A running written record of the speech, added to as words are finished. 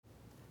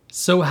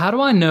So how do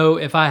I know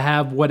if I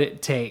have what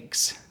it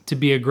takes to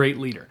be a great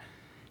leader?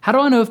 How do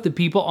I know if the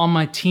people on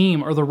my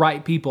team are the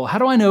right people? How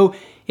do I know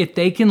if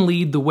they can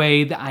lead the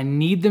way that I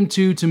need them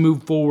to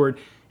move forward?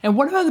 And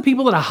what about the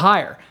people that I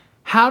hire?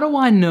 How do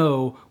I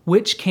know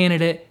which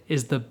candidate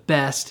is the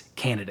best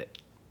candidate?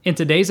 In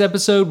today's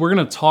episode, we're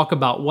going to talk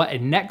about what a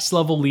next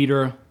level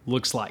leader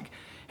looks like.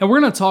 And we're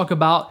going to talk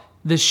about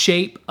the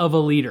shape of a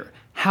leader,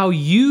 how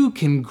you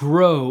can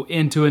grow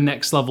into a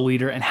next level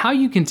leader, and how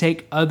you can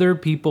take other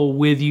people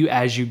with you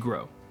as you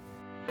grow.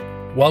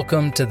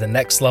 Welcome to the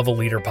Next Level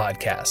Leader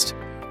Podcast,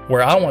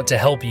 where I want to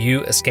help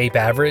you escape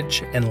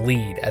average and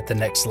lead at the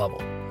next level.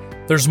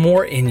 There's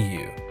more in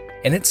you,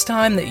 and it's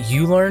time that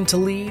you learn to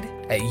lead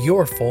at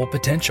your full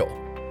potential.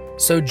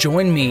 So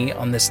join me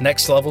on this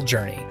next level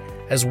journey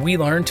as we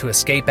learn to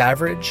escape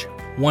average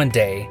one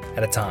day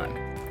at a time.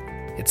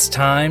 It's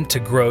time to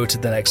grow to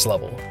the next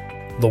level.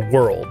 The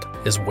world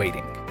is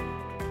waiting.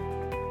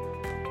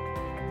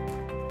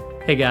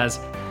 Hey guys,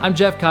 I'm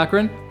Jeff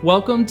Cochran.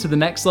 Welcome to the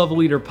Next Level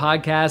Leader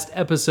Podcast,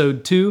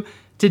 Episode 2.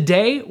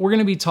 Today, we're going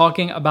to be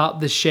talking about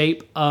the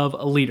shape of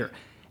a leader.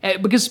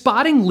 Because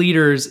spotting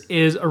leaders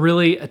is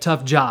a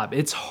tough job.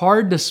 It's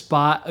hard to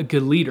spot a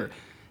good leader.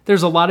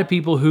 There's a lot of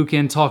people who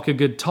can talk a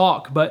good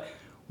talk, but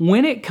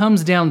when it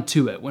comes down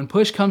to it, when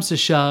push comes to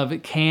shove,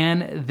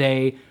 can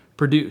they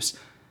produce?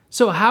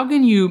 So how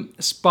can you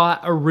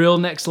spot a real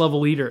next level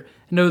leader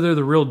and know they're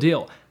the real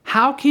deal?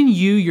 How can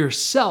you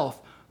yourself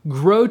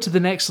grow to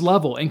the next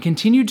level and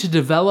continue to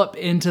develop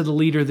into the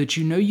leader that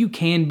you know you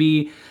can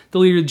be, the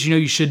leader that you know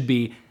you should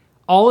be?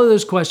 All of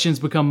those questions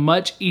become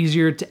much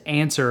easier to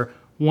answer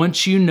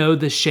once you know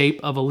the shape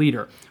of a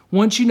leader.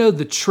 Once you know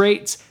the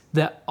traits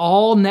that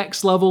all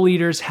next level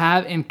leaders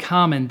have in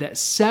common that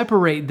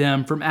separate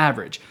them from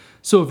average.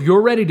 So if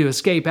you're ready to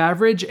escape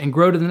average and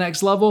grow to the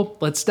next level,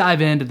 let's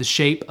dive into the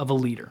shape of a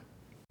leader.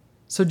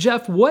 So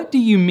Jeff, what do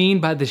you mean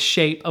by the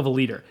shape of a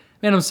leader?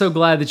 Man, I'm so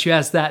glad that you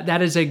asked that.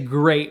 That is a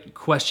great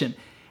question.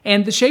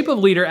 And the shape of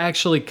a leader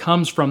actually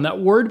comes from, that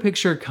word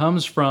picture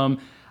comes from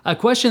a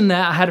question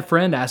that I had a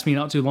friend ask me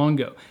not too long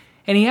ago.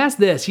 And he asked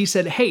this, he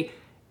said, hey,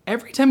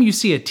 every time you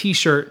see a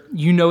t-shirt,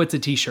 you know it's a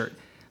t-shirt.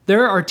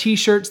 There are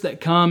t-shirts that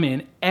come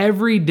in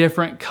every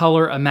different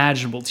color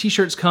imaginable.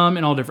 T-shirts come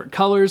in all different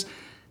colors.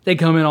 They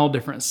come in all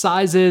different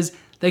sizes.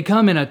 They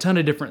come in a ton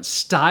of different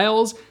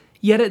styles.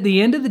 Yet at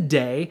the end of the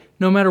day,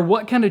 no matter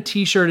what kind of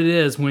t-shirt it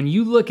is, when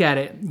you look at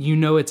it, you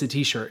know it's a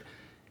t-shirt.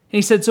 And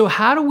he said, so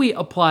how do we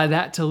apply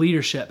that to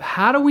leadership?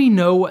 How do we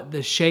know what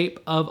the shape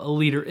of a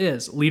leader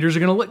is? Leaders are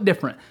going to look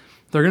different.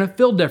 They're going to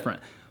feel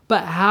different.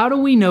 But how do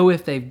we know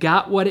if they've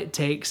got what it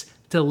takes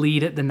to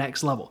lead at the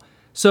next level?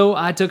 So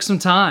I took some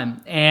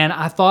time and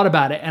I thought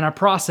about it and I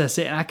processed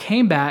it and I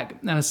came back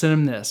and I sent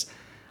him this.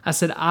 I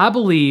said, I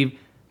believe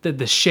that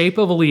the shape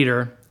of a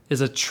leader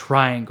is a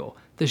triangle.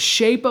 The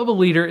shape of a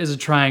leader is a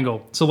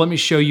triangle. So let me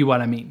show you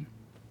what I mean.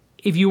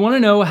 If you want to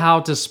know how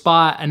to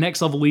spot a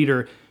next level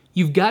leader,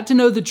 you've got to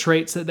know the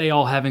traits that they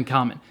all have in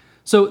common.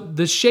 So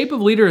the shape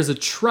of leader is a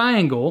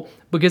triangle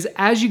because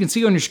as you can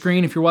see on your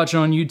screen, if you're watching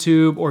on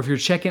YouTube or if you're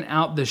checking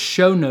out the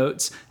show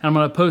notes, and I'm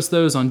going to post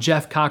those on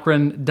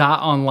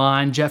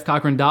jeffcochran.online,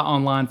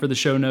 jeffcochran.online for the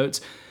show notes.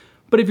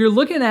 But if you're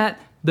looking at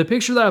the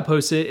picture that I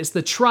posted, it's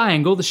the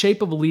triangle, the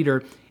shape of a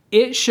leader.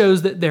 It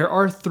shows that there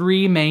are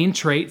three main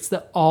traits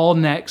that all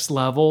next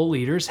level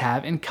leaders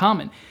have in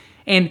common.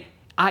 And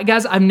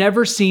guys, I've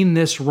never seen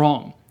this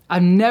wrong.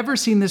 I've never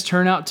seen this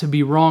turn out to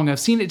be wrong. I've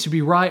seen it to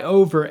be right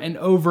over and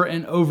over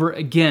and over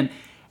again.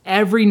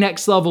 Every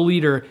next level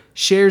leader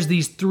shares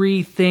these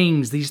three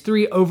things, these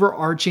three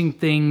overarching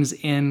things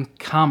in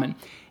common.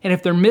 And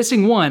if they're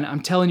missing one,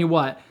 I'm telling you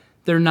what,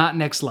 they're not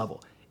next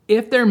level.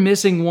 If they're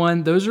missing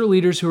one, those are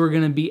leaders who are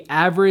going to be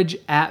average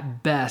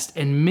at best.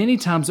 And many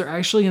times they're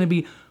actually going to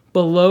be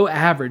below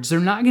average.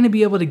 They're not going to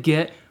be able to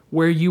get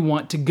where you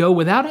want to go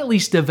without at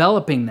least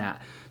developing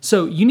that.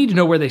 So you need to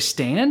know where they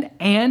stand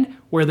and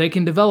where they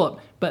can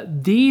develop.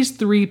 But these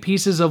three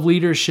pieces of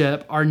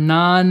leadership are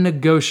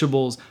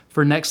non-negotiables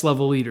for next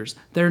level leaders.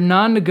 They're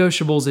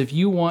non-negotiables if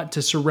you want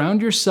to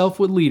surround yourself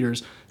with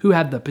leaders who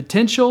have the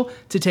potential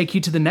to take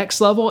you to the next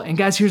level. And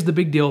guys, here's the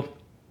big deal,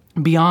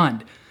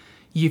 beyond.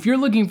 If you're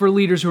looking for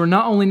leaders who are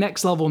not only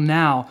next level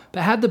now,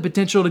 but have the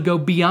potential to go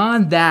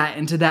beyond that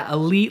into that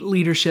elite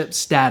leadership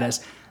status,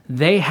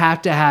 they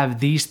have to have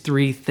these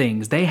three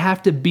things. They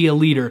have to be a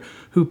leader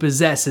who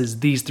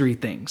possesses these three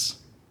things.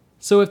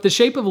 So if the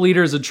shape of a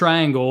leader is a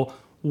triangle,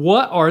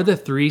 what are the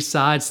three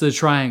sides to the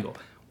triangle?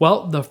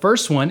 Well, the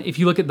first one, if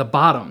you look at the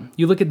bottom,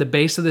 you look at the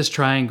base of this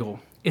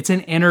triangle, it's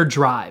an inner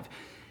drive.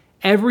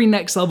 Every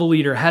next level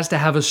leader has to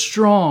have a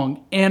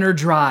strong inner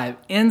drive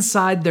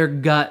inside their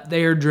gut.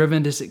 They are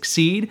driven to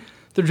succeed.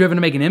 They're driven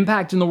to make an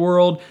impact in the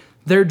world.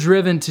 They're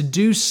driven to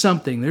do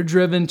something. They're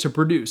driven to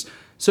produce.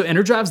 So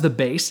inner drive's the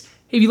base.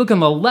 If you look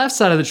on the left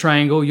side of the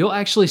triangle, you'll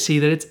actually see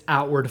that it's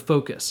outward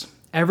focus.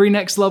 Every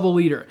next level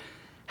leader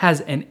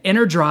has an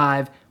inner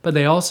drive, but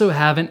they also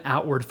have an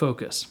outward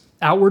focus.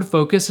 Outward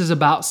focus is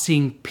about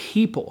seeing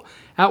people.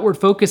 Outward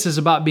focus is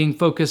about being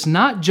focused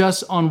not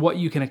just on what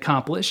you can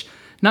accomplish,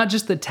 not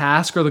just the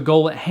task or the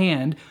goal at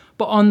hand,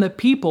 but on the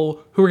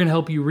people who are going to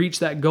help you reach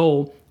that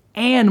goal.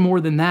 And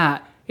more than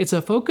that, it's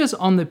a focus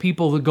on the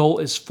people the goal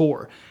is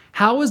for.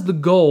 How is the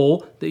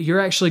goal that you're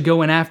actually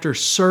going after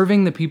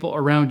serving the people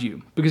around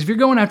you? Because if you're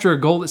going after a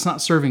goal that's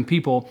not serving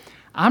people,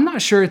 I'm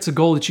not sure it's a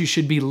goal that you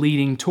should be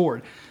leading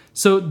toward.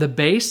 So the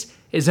base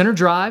is inner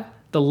drive.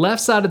 The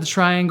left side of the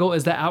triangle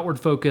is the outward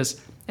focus.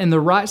 And the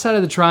right side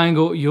of the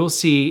triangle you'll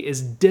see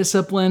is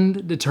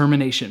disciplined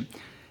determination.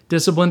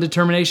 Disciplined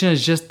determination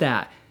is just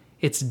that.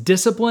 It's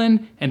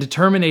discipline and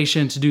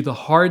determination to do the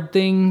hard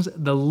things,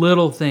 the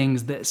little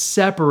things that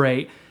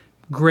separate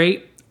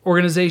great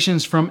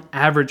organizations from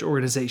average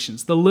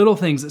organizations, the little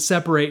things that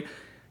separate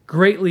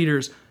great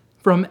leaders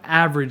from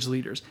average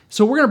leaders.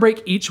 So we're going to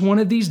break each one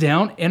of these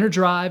down: inner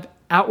drive,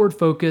 outward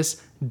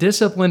focus,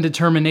 discipline,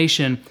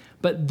 determination.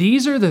 But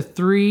these are the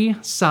three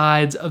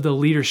sides of the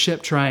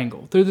leadership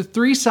triangle. They're the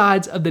three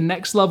sides of the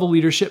next level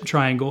leadership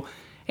triangle.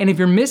 And if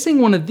you're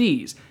missing one of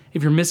these,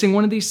 if you're missing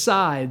one of these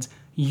sides,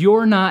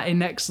 you're not a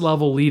next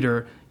level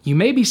leader. You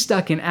may be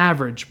stuck in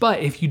average, but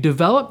if you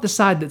develop the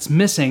side that's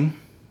missing,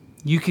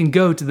 you can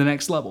go to the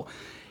next level.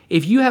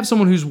 If you have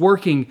someone who's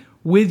working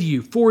with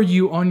you, for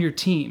you on your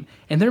team,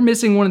 and they're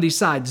missing one of these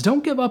sides,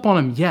 don't give up on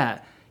them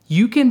yet.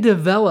 You can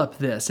develop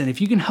this, and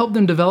if you can help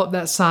them develop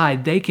that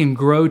side, they can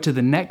grow to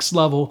the next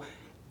level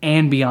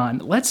and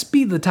beyond. Let's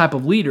be the type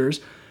of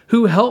leaders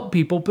who help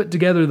people put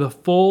together the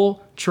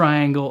full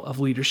triangle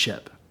of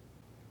leadership.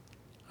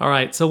 All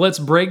right, so let's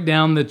break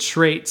down the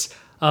traits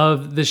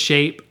of the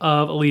shape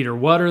of a leader.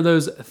 What are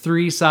those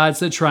three sides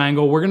to the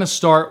triangle? We're going to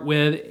start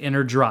with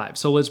inner drive.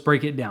 So let's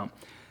break it down.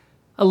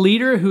 A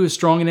leader who is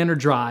strong in inner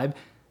drive,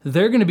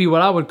 they're going to be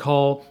what I would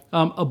call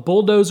a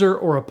bulldozer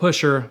or a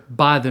pusher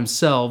by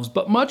themselves,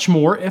 but much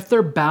more if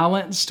they're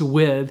balanced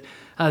with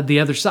the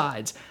other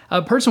sides.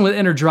 A person with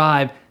inner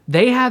drive,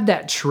 they have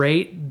that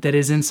trait that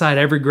is inside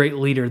every great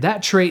leader,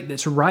 that trait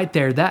that's right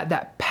there,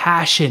 that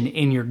passion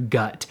in your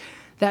gut,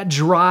 that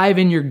drive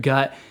in your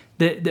gut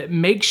that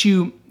makes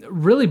you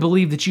really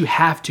believe that you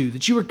have to,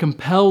 that you are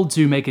compelled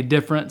to make a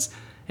difference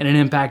and an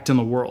impact in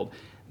the world.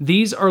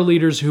 These are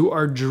leaders who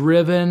are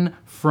driven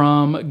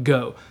from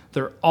go.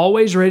 They're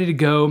always ready to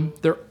go.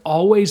 They're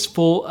always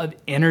full of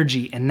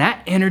energy, and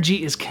that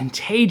energy is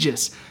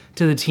contagious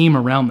to the team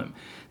around them.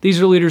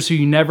 These are leaders who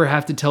you never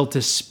have to tell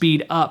to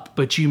speed up,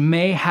 but you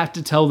may have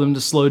to tell them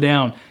to slow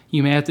down.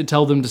 You may have to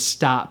tell them to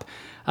stop.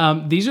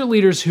 These are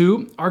leaders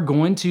who are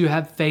going to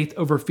have faith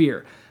over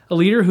fear. A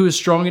leader who is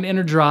strong in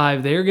inner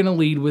drive, they're going to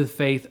lead with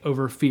faith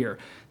over fear.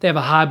 They have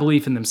a high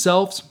belief in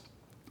themselves.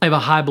 They have a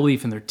high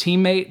belief in their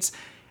teammates,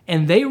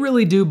 and they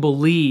really do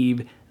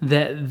believe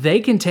that they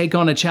can take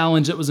on a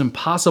challenge that was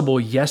impossible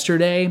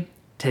yesterday,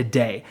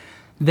 today.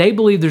 They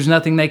believe there's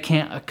nothing they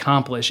can't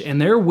accomplish,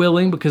 and they're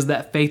willing, because of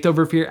that faith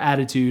over fear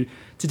attitude,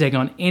 to take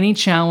on any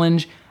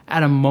challenge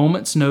at a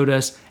moment's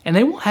notice, and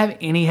they won't have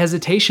any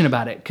hesitation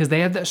about it because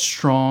they have that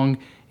strong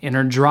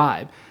inner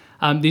drive.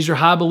 These are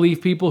high belief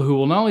people who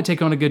will not only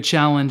take on a good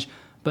challenge,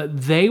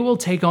 but they will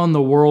take on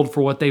the world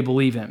for what they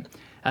believe in.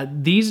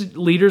 These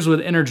leaders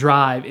with inner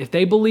drive, if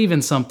they believe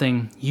in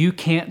something, you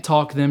can't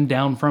talk them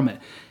down from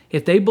it.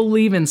 If they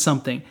believe in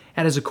something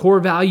and as a core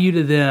value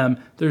to them,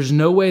 there's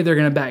no way they're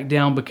going to back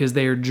down because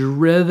they are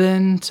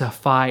driven to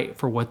fight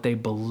for what they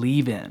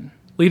believe in.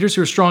 Leaders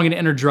who are strong in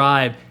inner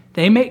drive,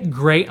 they make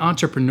great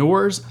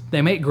entrepreneurs,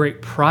 they make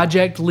great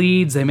project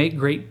leads, they make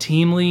great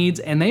team leads,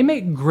 and they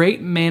make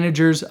great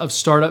managers of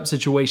startup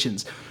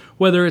situations.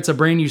 Whether it's a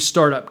brand new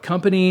startup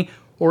company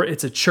or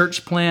it's a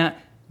church plant,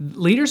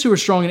 leaders who are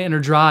strong in inner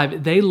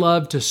drive, they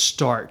love to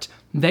start.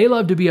 They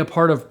love to be a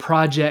part of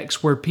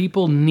projects where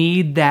people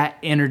need that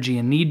energy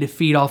and need to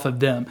feed off of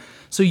them.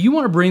 So you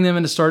want to bring them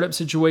into startup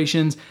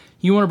situations.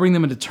 You want to bring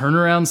them into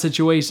turnaround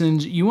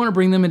situations. You want to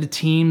bring them into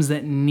teams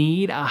that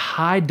need a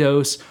high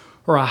dose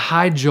or a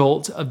high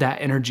jolt of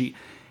that energy.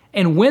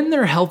 And when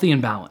they're healthy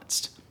and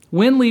balanced,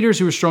 when leaders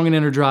who are strong in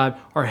inner drive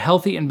are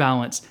healthy and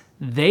balanced,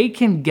 they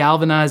can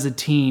galvanize a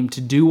team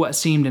to do what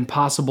seemed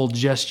impossible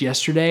just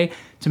yesterday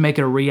to make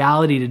it a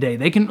reality today.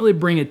 They can really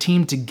bring a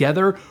team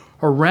together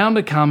around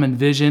a common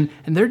vision,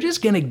 and they're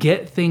just going to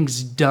get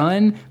things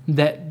done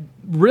that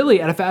really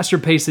at a faster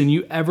pace than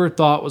you ever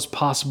thought was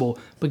possible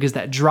because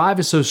that drive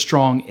is so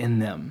strong in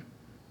them.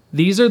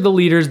 These are the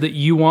leaders that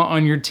you want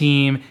on your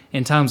team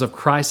in times of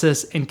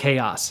crisis and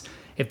chaos.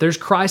 If there's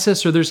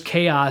crisis or there's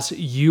chaos,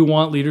 you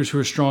want leaders who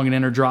are strong in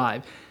inner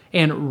drive.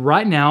 And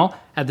right now,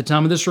 at the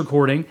time of this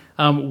recording,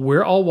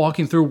 we're all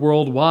walking through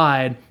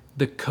worldwide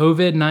the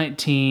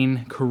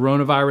COVID-19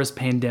 coronavirus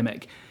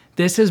pandemic.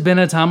 This has been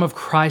a time of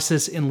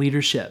crisis in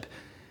leadership.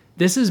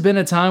 This has been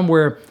a time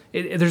where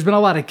there's been a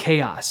lot of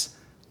chaos.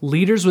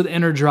 Leaders with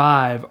inner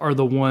drive are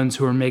the ones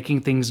who are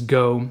making things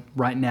go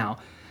right now.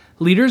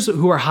 Leaders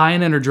who are high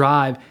in inner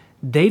drive,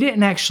 they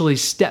didn't actually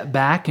step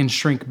back and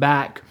shrink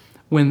back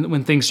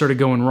when things started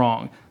going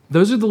wrong.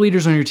 Those are the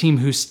leaders on your team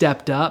who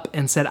stepped up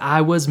and said,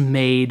 I was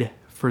made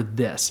for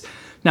this.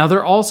 Now,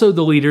 they're also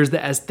the leaders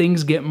that as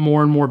things get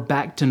more and more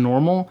back to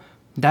normal,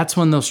 that's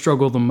when they'll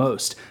struggle the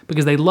most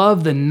because they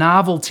love the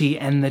novelty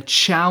and the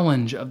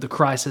challenge of the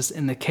crisis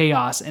and the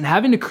chaos and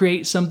having to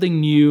create something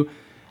new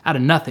out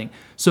of nothing.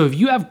 So if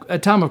you have a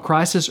time of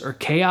crisis or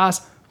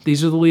chaos,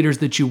 these are the leaders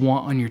that you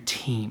want on your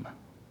team.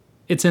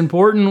 It's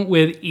important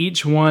with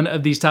each one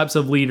of these types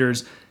of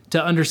leaders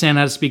to understand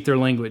how to speak their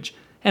language.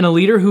 And a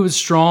leader who is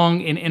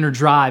strong in inner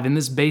drive in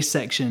this base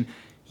section,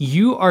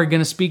 you are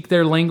going to speak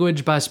their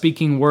language by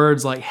speaking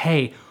words like,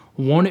 hey,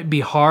 won't it be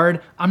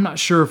hard? I'm not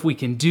sure if we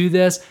can do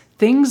this.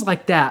 Things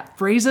like that,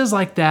 phrases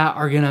like that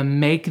are going to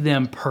make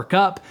them perk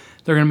up.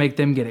 They're going to make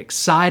them get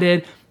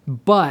excited.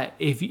 But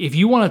if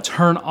you want to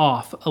turn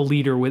off a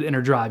leader with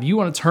inner drive, you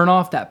want to turn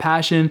off that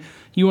passion,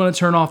 you want to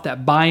turn off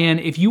that buy-in,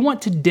 if you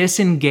want to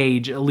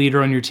disengage a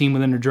leader on your team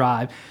with inner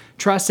drive,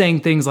 try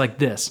saying things like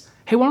this.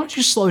 Hey, why don't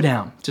you slow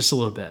down just a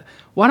little bit?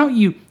 Why don't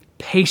you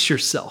pace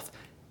yourself?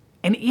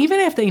 And even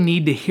if they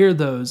need to hear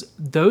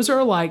those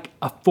are like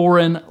a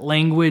foreign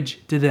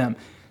language to them.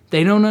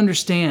 They don't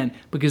understand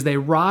because they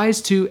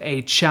rise to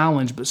a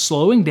challenge, but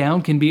slowing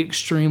down can be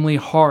extremely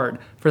hard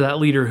for that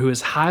leader who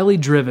is highly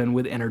driven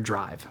with inner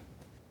drive.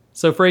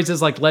 So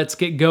phrases like let's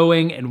get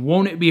going and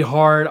won't it be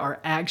hard are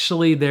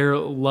actually their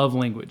love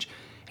language.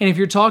 And if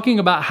you're talking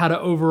about how to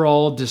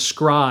overall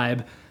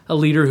describe a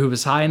leader who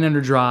is high in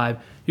inner drive,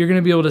 you're going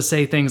to be able to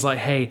say things like,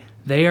 hey,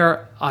 they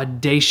are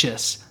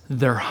audacious,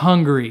 they're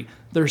hungry,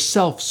 they're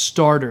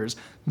self-starters.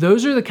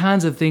 Those are the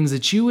kinds of things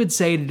that you would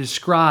say to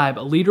describe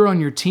a leader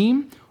on your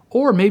team,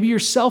 or maybe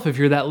yourself if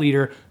you're that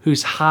leader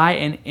who's high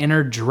in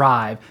inner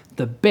drive,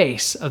 the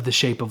base of the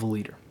shape of a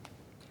leader.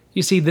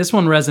 You see, this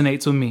one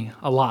resonates with me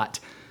a lot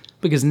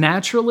because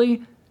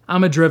naturally,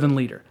 I'm a driven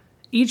leader.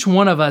 Each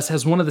one of us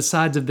has one of the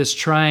sides of this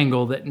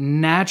triangle that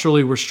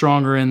naturally we're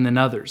stronger in than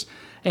others.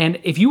 And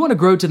if you want to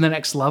grow to the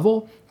next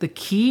level, the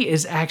key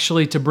is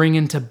actually to bring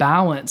into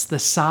balance the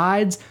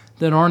sides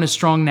that aren't as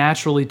strong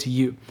naturally to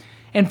you.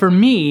 And for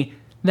me,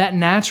 that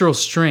natural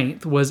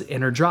strength was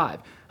inner drive.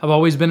 I've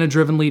always been a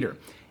driven leader.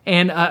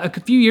 And a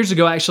few years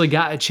ago, I actually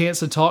got a chance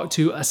to talk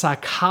to a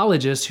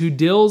psychologist who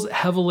deals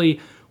heavily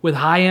with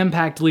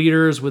high-impact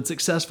leaders, with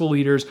successful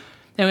leaders.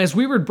 And as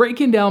we were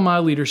breaking down my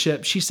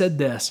leadership, she said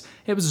this.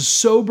 It was a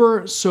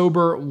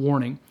sober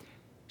warning.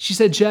 She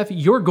said, Jeff,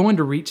 you're going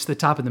to reach the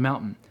top of the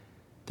mountain.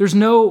 There's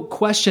no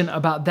question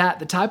about that.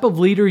 The type of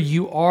leader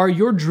you are,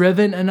 you're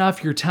driven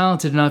enough, you're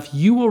talented enough,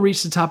 you will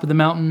reach the top of the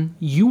mountain,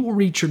 you will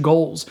reach your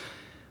goals.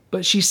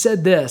 But she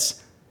said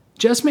this,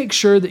 just make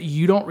sure that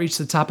you don't reach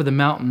the top of the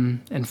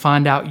mountain and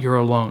find out you're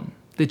alone,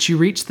 that you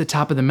reach the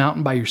top of the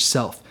mountain by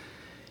yourself.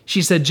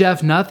 She said,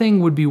 Jeff,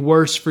 nothing would be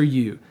worse for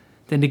you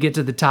than to get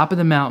to the top of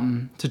the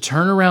mountain, to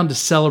turn around to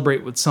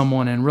celebrate with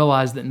someone and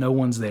realize that no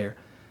one's there.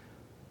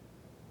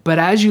 But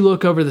as you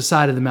look over the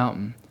side of the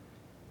mountain,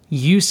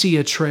 you see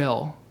a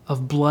trail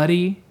of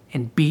bloody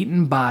and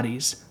beaten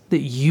bodies that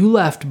you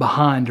left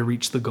behind to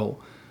reach the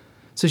goal.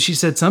 So she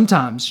said,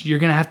 sometimes you're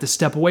going to have to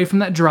step away from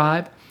that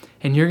drive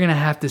and you're going to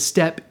have to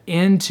step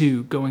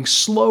into going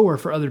slower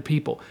for other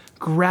people,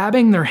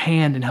 grabbing their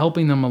hand and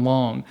helping them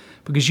along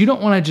because you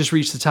don't want to just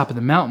reach the top of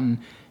the mountain.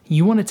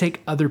 You want to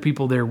take other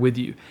people there with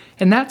you.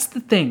 And that's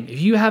the thing.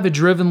 If you have a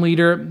driven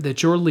leader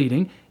that you're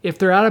leading, if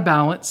they're out of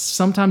balance,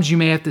 sometimes you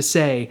may have to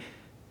say,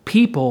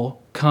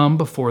 people come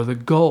before the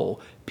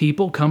goal.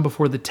 People come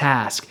before the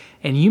task.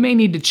 And you may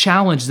need to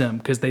challenge them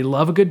because they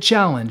love a good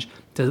challenge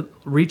to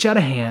reach out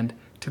a hand,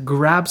 to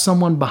grab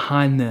someone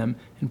behind them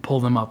and pull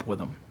them up with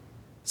them.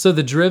 So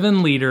the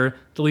driven leader,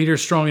 the leader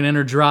strong in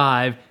inner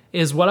drive,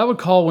 is what I would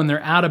call when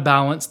they're out of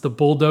balance, the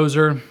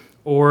bulldozer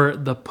or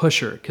the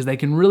pusher, because they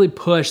can really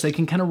push, they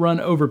can kind of run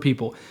over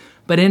people.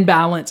 But in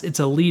balance, it's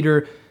a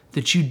leader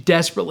that you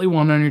desperately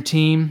want on your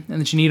team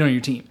and that you need on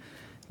your team.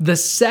 The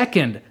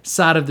second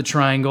side of the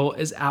triangle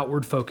is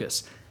outward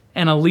focus.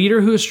 And a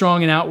leader who is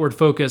strong in outward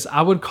focus,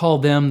 I would call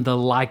them the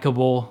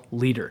likable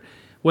leader.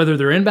 Whether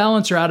they're in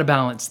balance or out of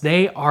balance,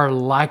 they are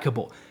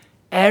likable.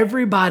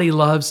 Everybody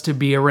loves to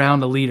be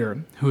around a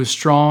leader who is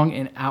strong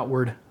in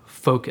outward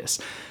focus.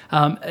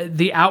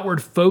 The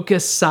outward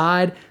focus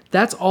side,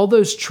 that's all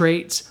those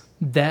traits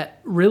that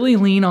really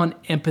lean on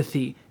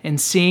empathy and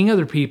seeing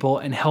other people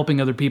and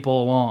helping other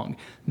people along.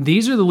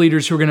 These are the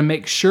leaders who are going to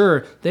make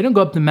sure they don't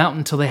go up the mountain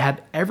until they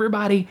have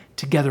everybody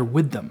together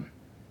with them.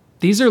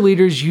 These are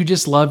leaders you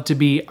just love to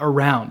be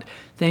around.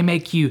 They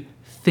make you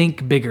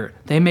think bigger.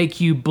 They make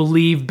you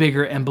believe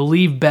bigger and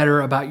believe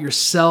better about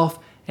yourself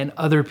and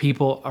other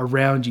people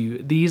around you.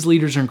 These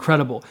leaders are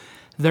incredible.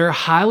 They're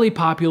highly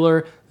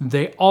popular.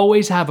 They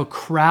always have a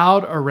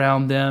crowd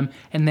around them,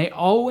 and they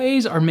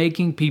always are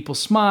making people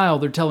smile.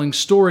 They're telling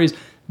stories.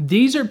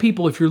 These are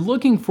people, if you're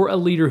looking for a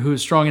leader who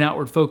is strong in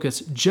outward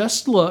focus,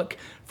 just look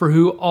for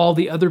who all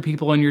the other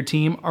people on your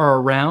team are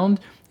around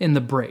in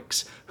the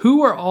breaks.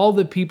 Who are all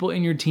the people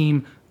in your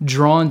team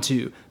drawn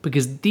to?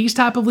 Because these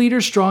type of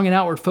leaders, strong in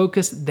outward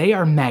focus, they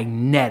are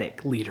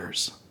magnetic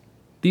leaders.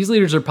 These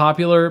leaders are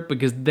popular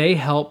because they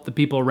help the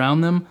people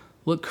around them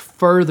look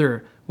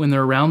further when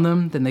they're around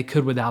them than they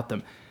could without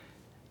them.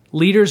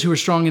 Leaders who are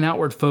strong in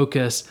outward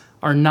focus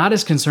are not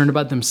as concerned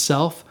about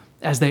themselves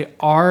as they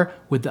are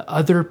with the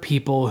other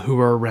people who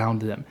are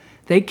around them.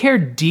 They care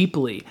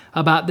deeply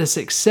about the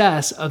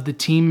success of the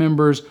team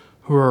members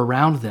who are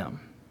around them.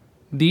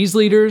 These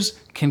leaders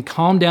can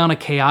calm down a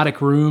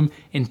chaotic room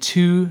in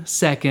 2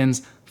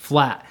 seconds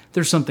flat.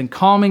 There's something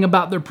calming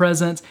about their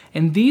presence,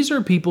 and these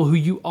are people who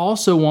you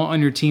also want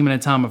on your team in a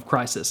time of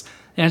crisis.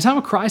 In a time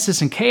of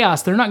crisis and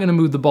chaos, they're not going to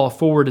move the ball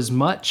forward as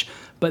much,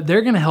 but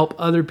they're going to help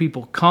other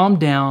people calm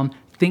down,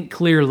 think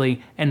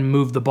clearly, and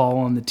move the ball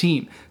on the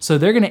team. So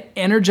they're going to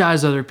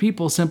energize other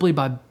people simply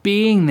by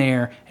being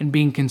there and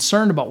being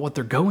concerned about what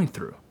they're going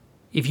through.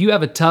 If you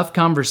have a tough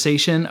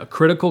conversation, a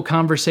critical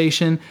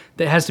conversation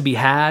that has to be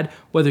had,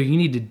 whether you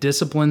need to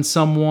discipline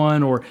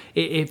someone or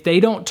if they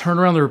don't turn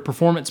around their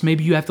performance,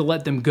 maybe you have to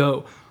let them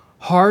go.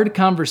 Hard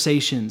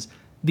conversations,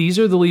 these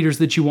are the leaders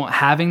that you want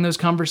having those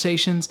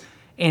conversations,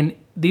 and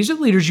these are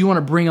the leaders you want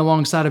to bring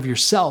alongside of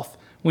yourself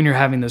when you're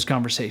having those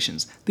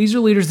conversations. These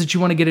are leaders that you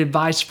want to get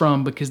advice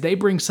from because they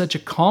bring such a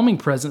calming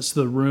presence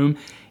to the room,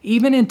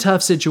 even in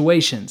tough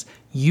situations.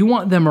 You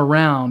want them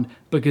around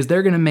because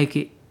they're going to make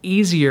it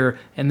easier,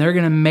 and they're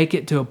going to make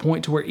it to a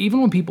point to where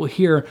even when people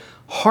hear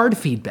hard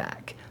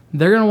feedback,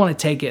 they're going to want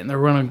to take it and they're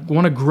going to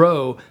want to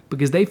grow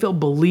because they feel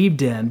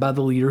believed in by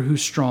the leader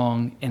who's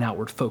strong in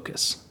outward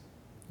focus.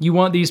 You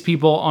want these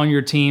people on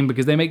your team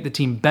because they make the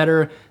team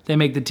better, they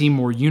make the team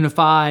more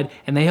unified,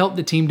 and they help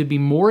the team to be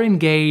more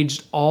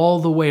engaged all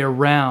the way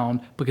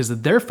around because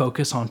of their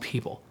focus on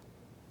people.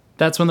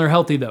 That's when they're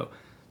healthy though.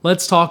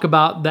 Let's talk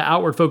about the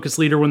outward focus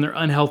leader when they're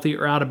unhealthy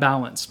or out of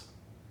balance.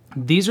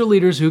 These are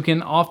leaders who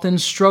can often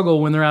struggle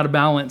when they're out of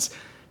balance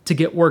to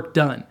get work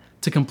done,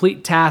 to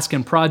complete tasks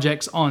and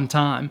projects on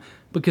time,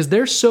 because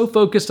they're so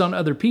focused on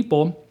other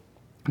people,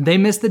 they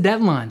miss the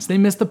deadlines, they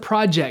miss the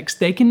projects,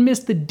 they can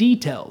miss the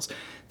details.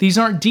 These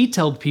aren't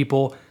detailed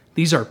people,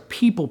 these are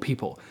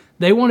people.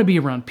 They want to be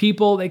around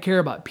people, they care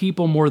about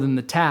people more than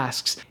the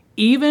tasks.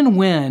 Even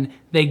when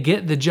they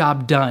get the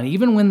job done,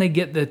 even when they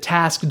get the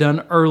task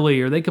done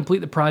early or they complete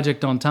the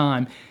project on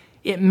time,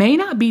 it may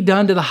not be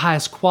done to the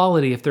highest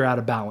quality if they're out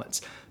of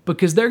balance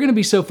because they're going to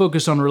be so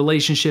focused on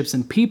relationships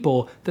and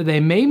people that they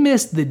may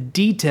miss the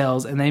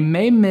details and they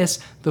may miss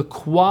the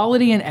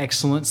quality and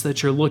excellence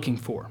that you're looking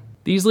for.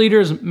 These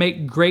leaders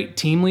make great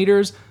team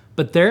leaders,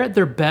 but they're at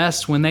their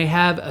best when they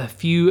have a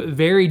few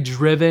very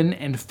driven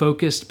and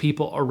focused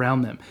people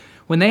around them.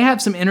 When they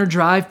have some inner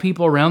drive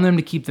people around them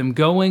to keep them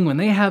going, when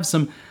they have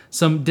some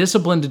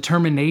disciplined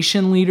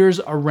determination leaders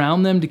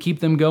around them to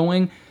keep them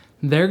going,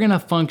 they're going to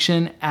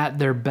function at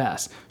their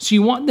best. So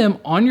you want them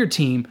on your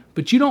team,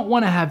 but you don't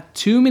want to have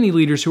too many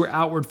leaders who are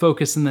outward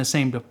focused in the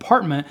same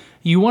department.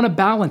 You want to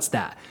balance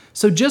that.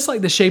 So just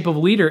like the shape of a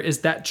leader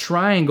is that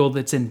triangle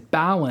that's in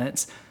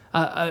balance,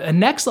 a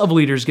next level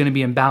leader is going to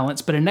be in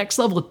balance, but a next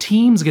level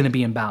team is going to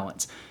be in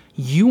balance.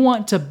 You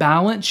want to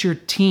balance your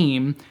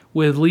team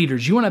with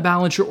leaders. You want to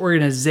balance your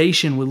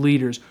organization with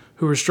leaders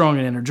who are strong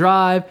in inner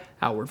drive,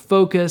 outward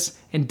focus,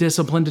 and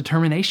disciplined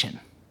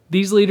determination.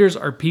 These leaders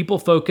are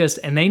people-focused,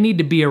 and they need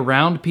to be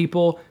around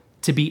people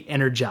to be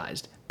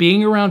energized.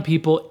 Being around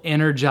people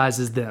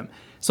energizes them.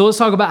 So let's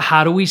talk about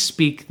how do we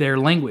speak their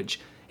language.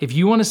 If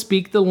you want to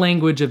speak the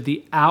language of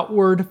the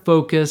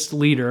outward-focused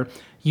leader,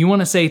 you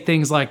want to say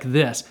things like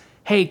this.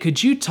 Hey,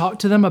 could you talk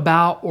to them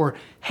about, or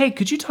hey,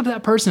 could you talk to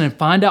that person and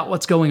find out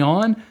what's going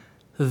on?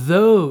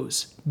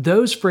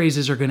 Those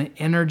phrases are going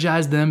to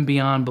energize them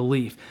beyond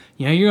belief.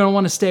 You're going to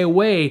want to stay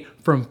away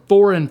from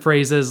foreign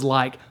phrases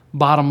like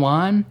bottom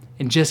line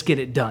and just get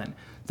it done.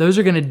 Those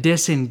are going to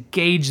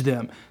disengage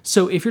them.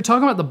 So if you're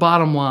talking about the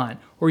bottom line,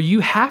 or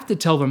you have to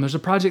tell them there's a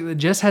project that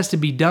just has to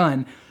be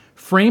done,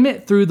 frame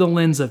it through the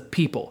lens of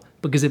people.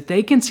 Because if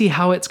they can see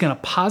how it's going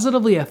to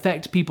positively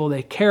affect people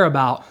they care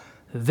about,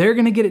 they're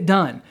going to get it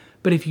done.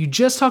 But if you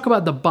just talk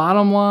about the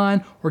bottom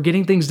line or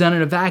getting things done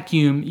in a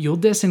vacuum, you'll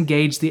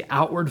disengage the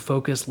outward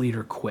focused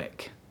leader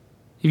quick.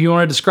 If you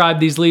want to describe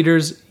these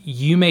leaders,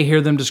 you may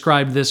hear them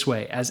described this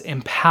way: as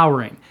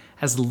empowering,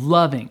 as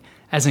loving,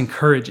 as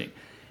encouraging.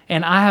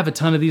 And I have a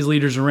ton of these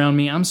leaders around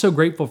me. I'm so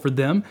grateful for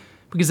them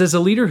because as a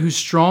leader who's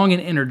strong in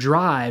inner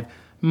drive,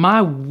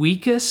 my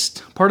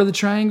weakest part of the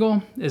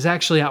triangle is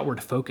actually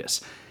outward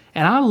focus.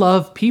 And I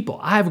love people.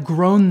 I have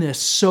grown this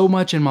so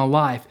much in my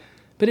life,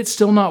 but it's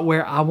still not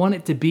where I want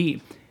it to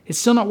be. It's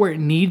still not where it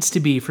needs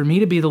to be for me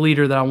to be the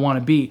leader that I want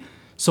to be.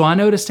 So I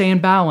know to stay in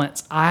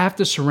balance, I have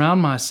to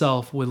surround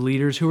myself with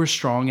leaders who are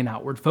strong in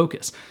outward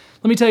focus.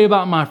 Let me tell you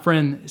about my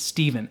friend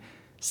Steven.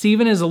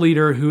 Steven is a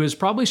leader who is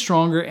probably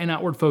stronger in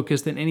outward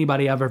focus than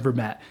anybody I've ever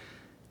met.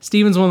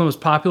 Steven's one of the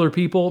most popular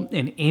people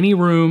in any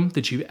room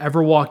that you've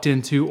ever walked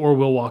into or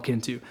will walk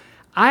into.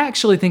 I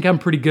actually think I'm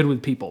pretty good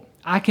with people.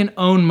 I can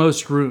own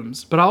most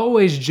rooms, but I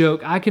always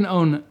joke I can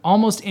own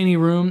almost any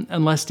room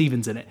unless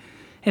Steven's in it.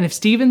 And if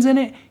Steven's in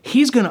it,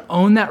 he's going to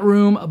own that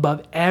room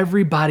above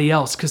everybody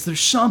else because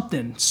there's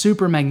something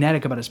super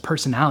magnetic about his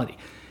personality.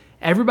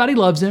 Everybody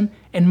loves him,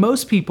 and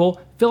most people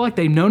feel like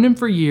they've known him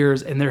for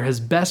years and they're his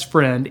best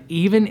friend,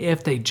 even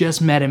if they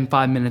just met him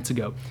 5 minutes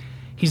ago.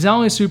 He's not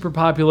only super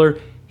popular,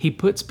 he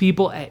puts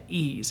people at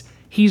ease.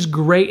 He's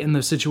great in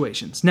those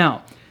situations.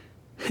 Now,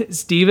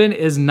 Steven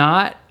is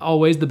not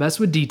always the best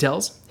with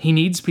details. He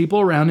needs people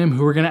around him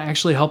who are going to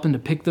actually help him to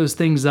pick those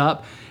things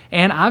up.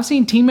 And I've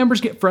seen team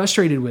members get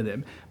frustrated with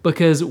him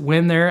because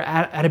when they're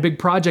at a big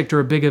project or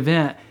a big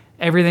event,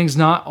 everything's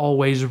not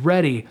always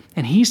ready.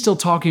 And he's still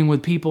talking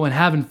with people and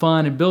having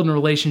fun and building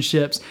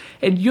relationships.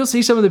 And you'll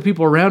see some of the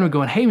people around him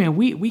going, hey man,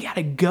 we got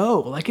to go.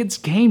 Like it's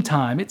game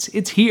time.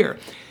 It's here.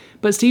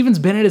 But Steven's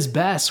been at his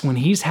best when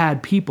he's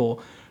had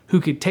people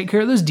who could take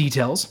care of those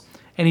details.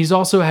 And he's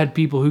also had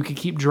people who could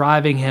keep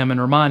driving him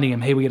and reminding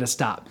him, hey, we got to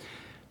stop.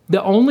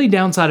 The only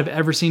downside I've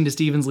ever seen to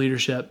Steven's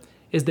leadership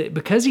is that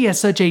because he has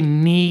such a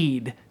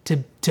need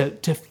to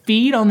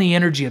feed on the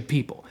energy of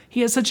people,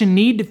 he has such a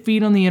need to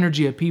feed on the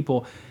energy of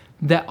people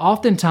that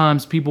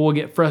oftentimes people will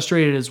get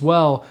frustrated as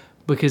well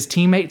because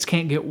teammates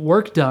can't get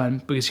work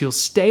done because he'll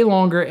stay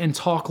longer and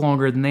talk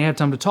longer than they have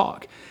time to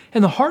talk.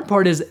 And the hard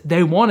part is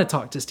they want to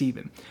talk to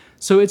Steven.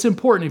 So it's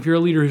important if you're a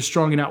leader who's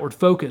strong in outward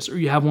focus or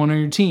you have one on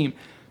your team,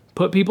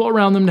 put people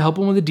around them to help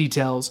them with the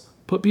details,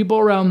 put people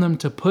around them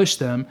to push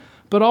them,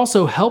 but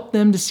also help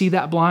them to see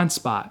that blind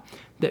spot,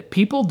 that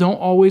people don't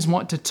always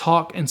want to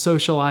talk and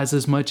socialize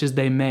as much as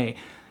they may.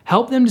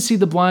 Help them to see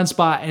the blind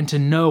spot and to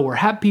know or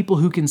have people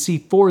who can see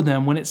for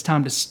them when it's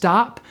time to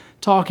stop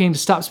talking, to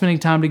stop spending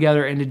time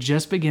together, and to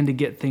just begin to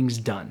get things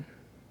done.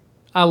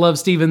 I love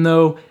Steven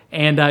though,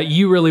 and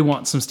you really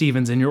want some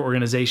Stevens in your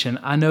organization.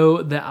 I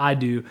know that I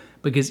do,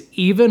 because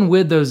even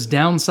with those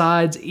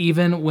downsides,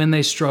 even when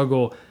they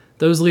struggle,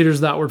 those leaders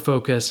with outward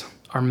focus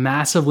are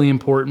massively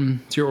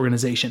important to your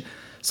organization.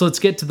 So let's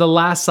get to the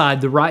last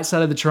side, the right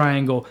side of the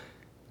triangle,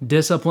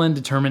 discipline,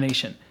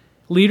 determination.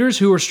 Leaders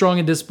who are strong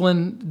in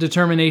discipline,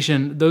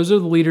 determination, those are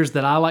the leaders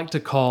that I like to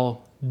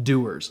call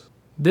doers.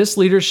 This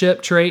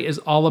leadership trait is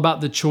all about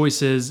the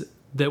choices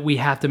that we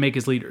have to make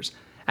as leaders.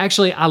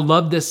 Actually, I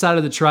love this side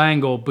of the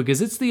triangle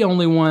because it's the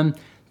only one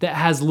that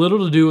has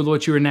little to do with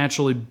what you were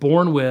naturally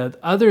born with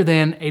other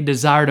than a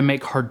desire to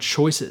make hard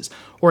choices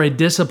or a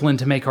discipline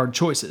to make hard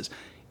choices.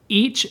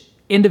 Each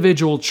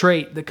individual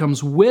trait that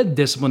comes with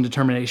discipline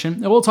determination,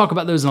 and we'll talk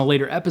about those in a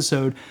later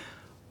episode,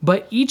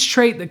 but each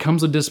trait that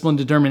comes with discipline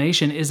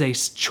determination is a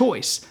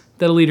choice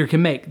that a leader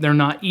can make. They're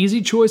not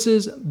easy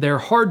choices, they're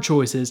hard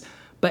choices,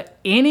 but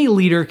any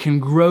leader can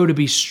grow to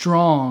be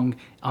strong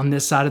on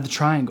this side of the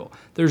triangle.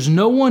 There's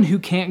no one who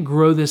can't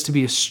grow this to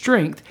be a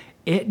strength.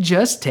 It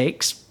just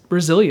takes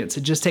resilience.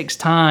 It just takes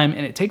time,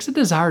 and it takes a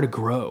desire to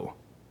grow.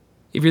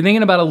 If you're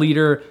thinking about a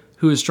leader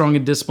who is strong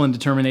in discipline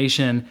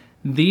determination,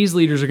 these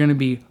leaders are going to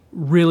be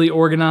really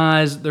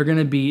organized. They're going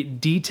to be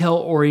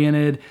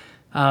detail-oriented.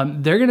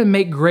 They're going to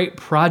make great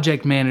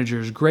project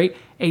managers, great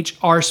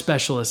HR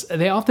specialists.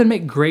 They often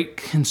make great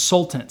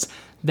consultants.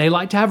 They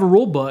like to have a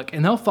rule book,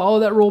 and they'll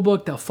follow that rule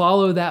book. They'll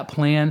follow that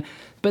plan,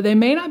 but they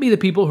may not be the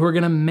people who are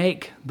going to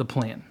make the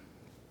plan.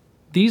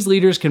 These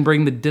leaders can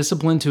bring the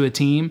discipline to a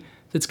team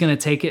that's going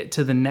to take it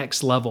to the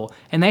next level,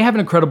 and they have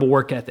an incredible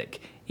work ethic.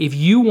 If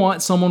you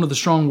want someone with a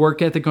strong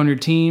work ethic on your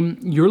team,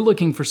 you're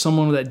looking for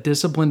someone with that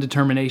discipline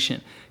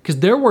determination, because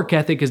their work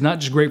ethic is not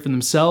just great for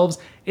themselves,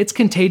 it's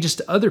contagious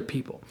to other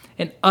people.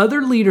 And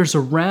other leaders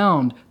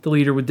around the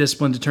leader with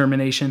discipline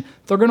determination,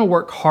 they're going to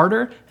work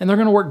harder and they're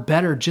going to work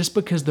better just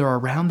because they're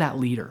around that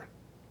leader.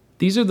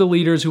 These are the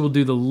leaders who will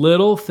do the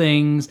little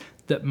things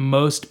that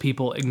most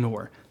people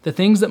ignore. The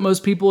things that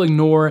most people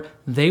ignore,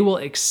 they will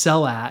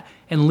excel at.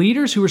 And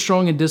leaders who are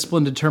strong in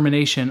discipline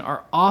determination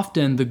are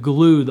often the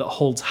glue that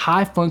holds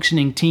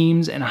high-functioning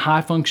teams and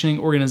high-functioning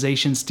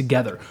organizations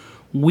together.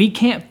 We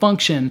can't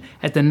function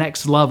at the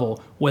next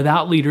level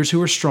without leaders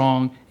who are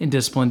strong in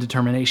discipline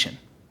determination.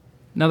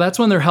 Now that's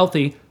when they're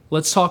healthy.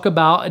 Let's talk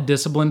about a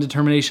discipline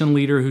determination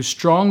leader who's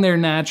strong there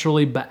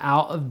naturally but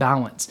out of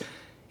balance.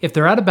 If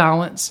they're out of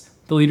balance,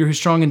 the leader who's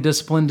strong in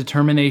discipline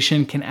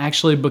determination can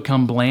actually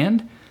become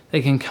bland.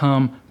 They can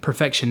become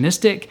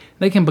perfectionistic.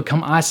 They can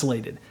become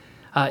isolated.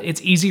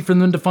 It's easy for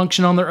them to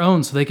function on their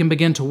own, so they can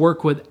begin to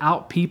work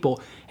without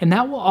people. And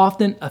that will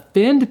often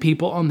offend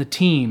people on the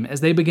team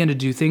as they begin to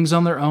do things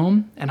on their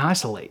own and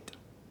isolate.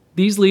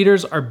 These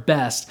leaders are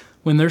best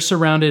when they're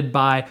surrounded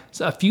by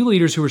a few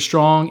leaders who are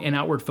strong in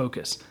outward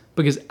focus,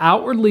 because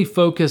outwardly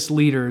focused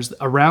leaders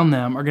around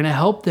them are going to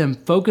help them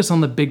focus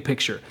on the big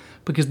picture,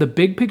 because the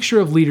big picture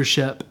of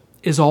leadership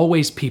is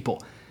always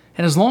people.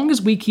 And as long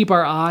as we keep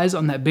our eyes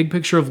on that big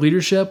picture of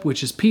leadership,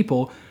 which is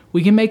people,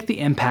 we can make the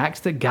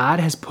impact that God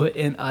has put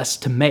in us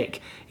to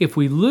make. If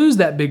we lose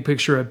that big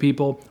picture of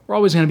people, we're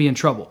always going to be in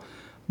trouble.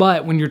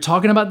 But when you're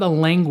talking about the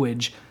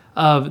language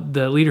of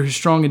the leader who's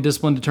strong in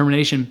discipline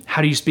determination,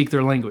 how do you speak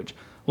their language?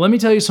 Well, let me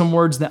tell you some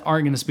words that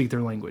aren't going to speak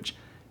their language.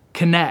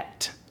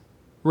 Connect,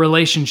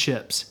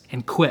 relationships,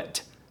 and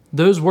quit.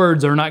 Those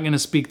words are not going to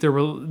speak their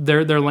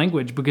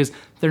language because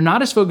they're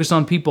not as focused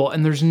on people,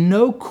 and there's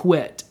no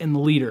quit in the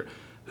leader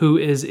who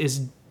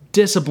is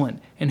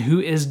disciplined and who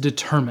is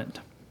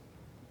determined.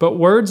 But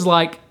words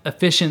like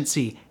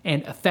efficiency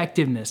and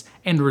effectiveness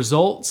and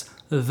results,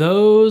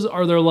 those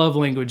are their love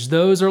language.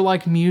 Those are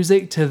like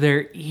music to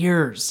their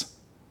ears.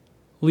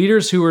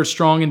 Leaders who are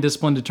strong in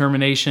discipline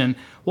determination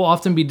will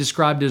often be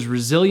described as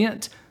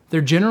resilient,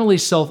 They're generally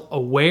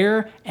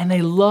self-aware and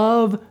they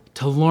love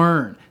to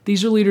learn.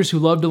 These are leaders who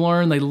love to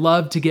learn. They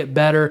love to get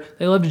better.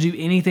 They love to do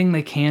anything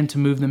they can to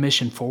move the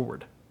mission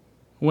forward.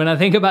 When I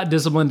think about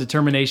discipline and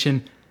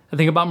determination, I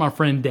think about my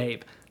friend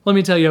Dave. Let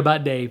me tell you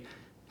about Dave.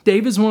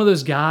 Dave is one of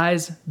those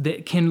guys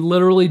that can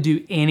literally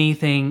do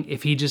anything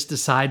if he just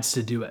decides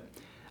to do it.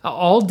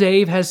 All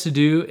Dave has to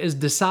do is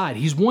decide.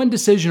 He's one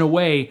decision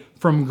away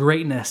from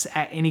greatness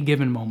at any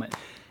given moment.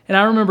 And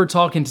I remember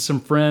talking to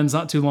some friends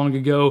not too long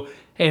ago,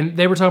 and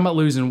they were talking about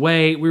losing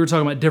weight. We were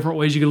talking about different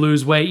ways you could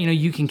lose weight.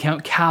 You can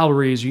count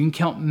calories, or you can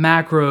count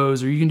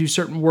macros, or you can do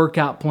certain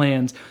workout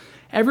plans.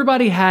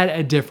 Everybody had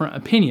a different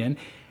opinion.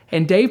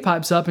 And Dave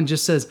pipes up and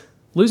just says,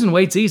 losing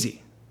weight's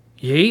easy.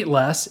 You eat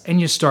less and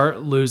you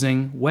start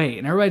losing weight.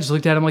 And everybody just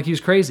looked at him like he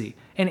was crazy.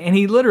 And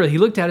he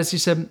looked at us, he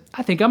said,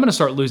 I think I'm going to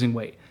start losing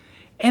weight.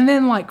 And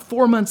then like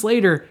 4 months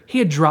later, he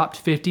had dropped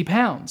 50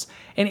 pounds.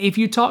 And if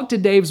you talk to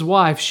Dave's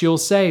wife, she'll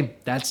say,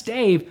 that's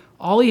Dave.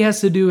 All he has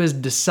to do is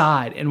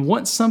decide. And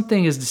once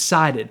something is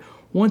decided,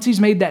 once he's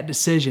made that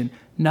decision,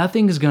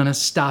 nothing is going to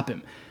stop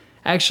him.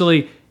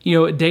 Actually,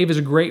 Dave is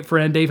a great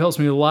friend. Dave helps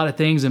me with a lot of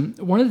things. And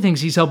one of the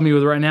things he's helping me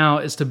with right now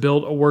is to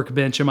build a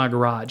workbench in my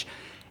garage.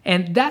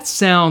 And that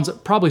sounds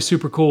probably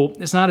super cool.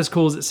 It's not as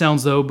cool as it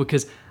sounds though,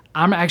 because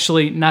I'm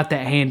actually not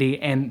that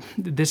handy. And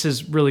this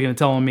is really going to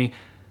tell on me.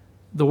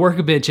 The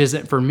workbench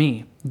isn't for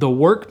me. The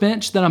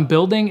workbench that I'm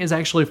building is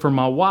actually for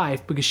my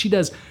wife because she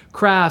does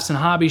crafts and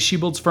hobbies. She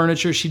builds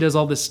furniture. She does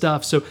all this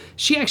stuff. So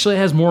she actually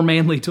has more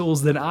manly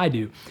tools than I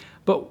do.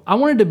 But I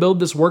wanted to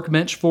build this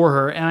workbench for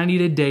her and I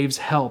needed Dave's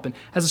help. And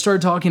as I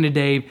started talking to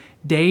Dave,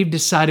 Dave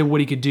decided what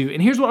he could do.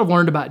 And here's what I've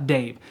learned about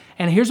Dave.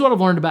 And here's what I've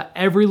learned about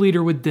every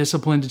leader with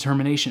discipline and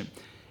determination.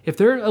 If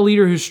they're a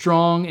leader who's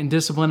strong in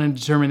discipline and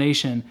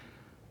determination,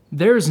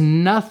 there's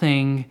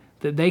nothing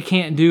that they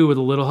can't do with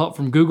a little help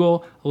from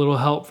Google, a little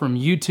help from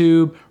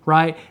YouTube,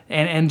 right?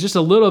 And just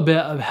a little bit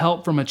of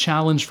help from a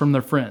challenge from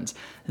their friends.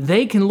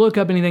 They can look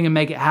up anything and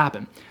make it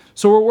happen.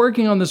 So we're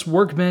working on this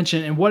workbench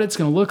and what it's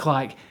going to look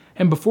like.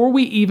 And before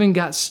we even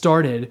got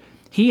started,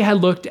 he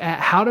had looked at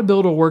how to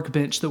build a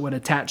workbench that would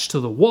attach to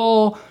the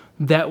wall,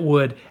 that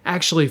would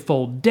actually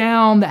fold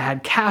down, that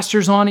had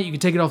casters on it. You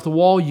could take it off the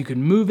wall, you could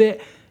move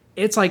it.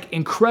 It's like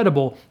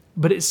incredible.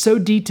 But it's so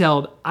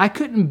detailed, I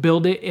couldn't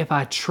build it if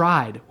I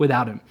tried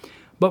without him.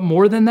 But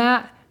more than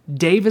that,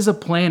 Dave is a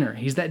planner.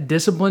 He's that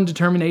discipline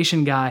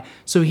determination guy.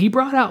 So he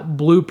brought out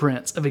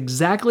blueprints of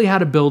exactly how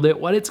to build it,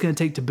 what it's going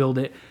to take to build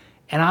it.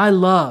 And I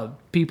love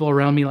people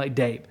around me like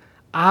Dave.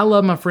 I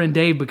love my friend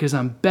Dave because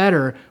I'm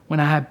better when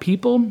I have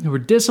people who are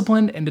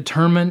disciplined and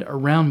determined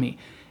around me.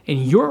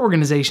 And your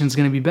organization is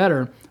going to be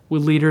better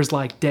with leaders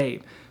like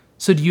Dave.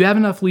 So do you have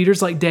enough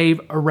leaders like Dave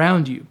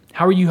around you?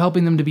 How are you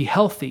helping them to be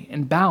healthy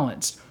and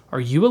balanced? Are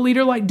you a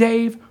leader like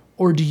Dave,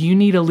 or do you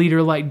need a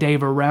leader like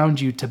Dave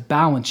around you to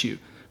balance you?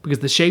 Because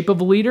the shape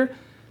of a leader,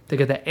 they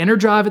got that inner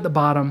drive at the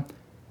bottom,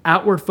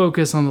 outward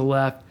focus on the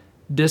left,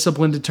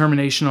 discipline,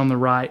 determination on the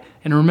right.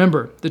 And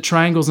remember, the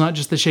triangle is not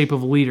just the shape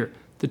of a leader.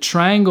 The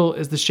triangle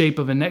is the shape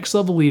of a next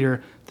level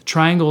leader. The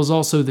triangle is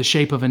also the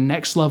shape of a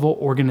next level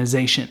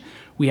organization.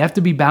 We have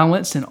to be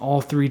balanced in all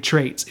three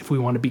traits if we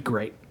want to be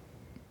great.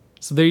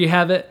 So there you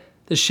have it.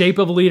 The shape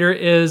of a leader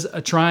is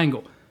a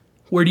triangle.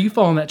 Where do you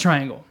fall in that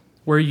triangle?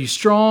 Where are you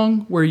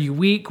strong? Where are you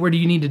weak? Where do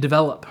you need to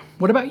develop?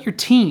 What about your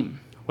team?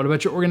 What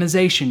about your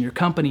organization, your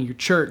company, your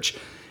church?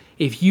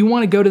 If you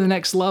want to go to the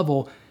next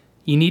level,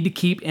 you need to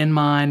keep in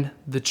mind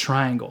the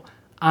triangle.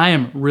 I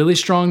am really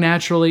strong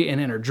naturally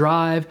in inner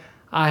drive.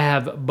 I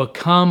have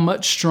become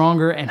much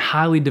stronger and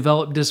highly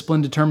developed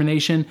discipline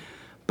determination.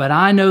 But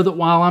I know that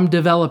while I'm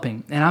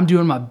developing, and I'm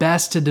doing my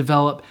best to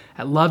develop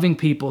at loving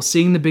people,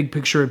 seeing the big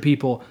picture of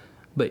people,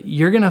 but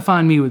you're going to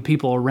find me with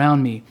people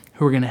around me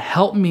who are going to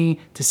help me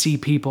to see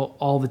people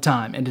all the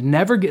time and to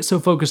never get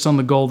so focused on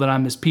the goal that I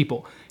miss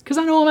people, because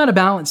I know I'm out of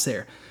balance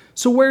there.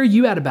 So where are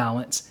you out of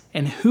balance,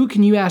 and who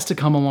can you ask to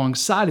come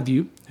alongside of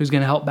you who's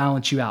going to help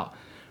balance you out?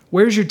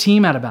 Where's your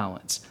team out of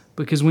balance?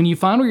 Because when you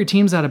find where your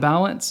team's out of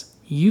balance,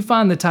 you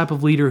find the type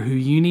of leader who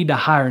you need to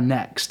hire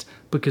next,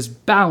 because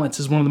balance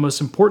is one of the most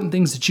important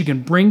things that you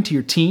can bring to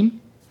your team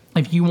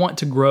if you want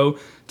to grow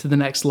to the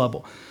next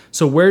level.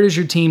 So where does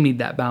your team need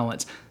that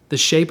balance? The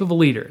shape of a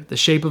leader, the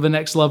shape of a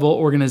next level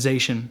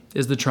organization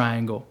is the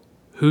triangle.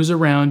 Who's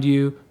around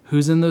you?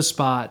 Who's in those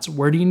spots?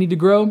 Where do you need to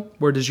grow?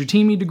 Where does your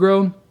team need to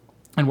grow?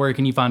 And where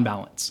can you find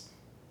balance?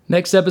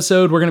 Next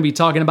episode, we're going to be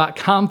talking about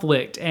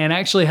conflict and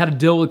actually how to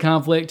deal with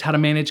conflict, how to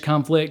manage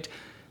conflict.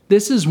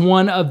 This is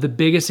one of the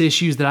biggest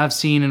issues that I've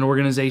seen in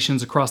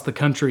organizations across the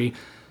country.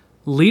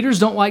 Leaders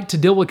don't like to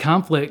deal with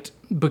conflict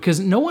because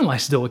no one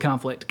likes to deal with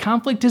conflict.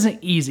 Conflict isn't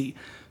easy.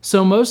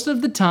 So most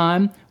of the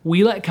time,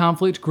 we let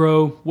conflict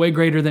grow way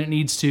greater than it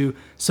needs to.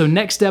 So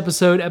next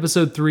episode,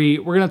 episode 3,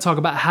 we're going to talk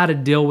about how to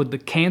deal with the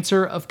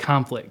cancer of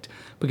conflict.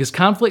 Because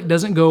conflict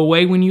doesn't go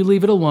away when you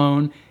leave it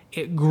alone.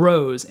 It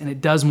grows and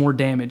it does more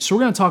damage. So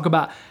we're going to talk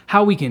about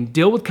how we can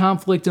deal with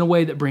conflict in a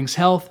way that brings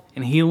health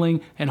and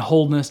healing and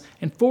wholeness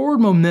and forward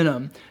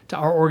momentum to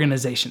our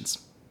organizations.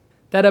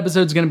 That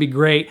episode's going to be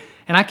great,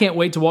 and I can't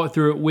wait to walk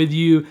through it with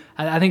you.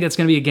 I think that's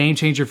going to be a game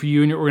changer for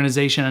you and your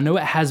organization. I know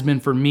it has been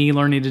for me,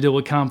 learning to deal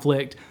with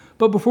conflict.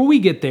 But before we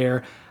get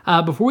there,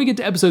 before we get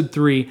to episode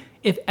 3,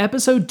 if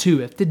episode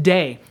 2, if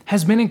today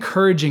has been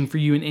encouraging for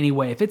you in any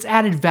way, if it's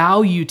added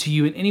value to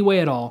you in any way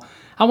at all,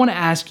 I want to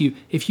ask you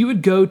if you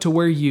would go to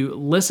where you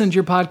listen to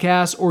your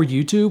podcast or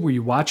YouTube, where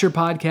you watch your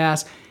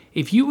podcast,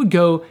 if you would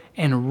go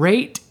and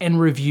rate and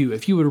review.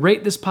 If you would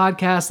rate this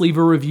podcast, leave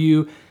a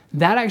review,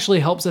 that actually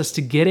helps us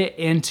to get it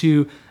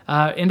into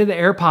the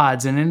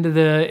AirPods and into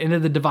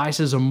the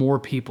devices of more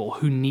people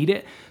who need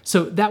it.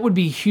 So that would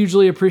be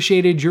hugely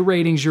appreciated. Your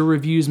ratings, your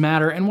reviews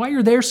matter. And while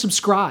you're there,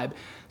 subscribe.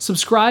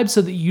 Subscribe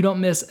so that you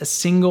don't miss a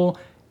single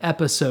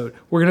episode.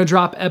 We're going to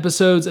drop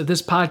episodes of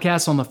this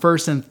podcast on the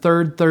first and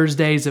third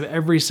Thursdays of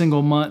every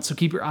single month. So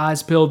keep your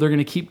eyes peeled. They're going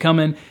to keep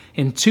coming.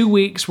 In 2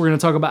 weeks, we're going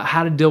to talk about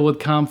how to deal with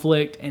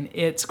conflict, and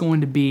it's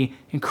going to be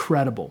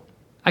incredible.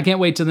 I can't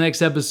wait till the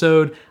next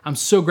episode. I'm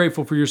so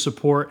grateful for your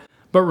support.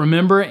 But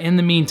remember, in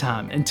the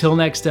meantime, until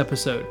next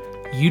episode,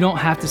 you don't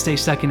have to stay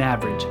stuck in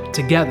average.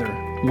 Together,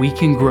 we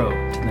can grow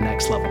to the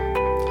next level.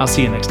 I'll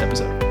see you next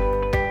episode.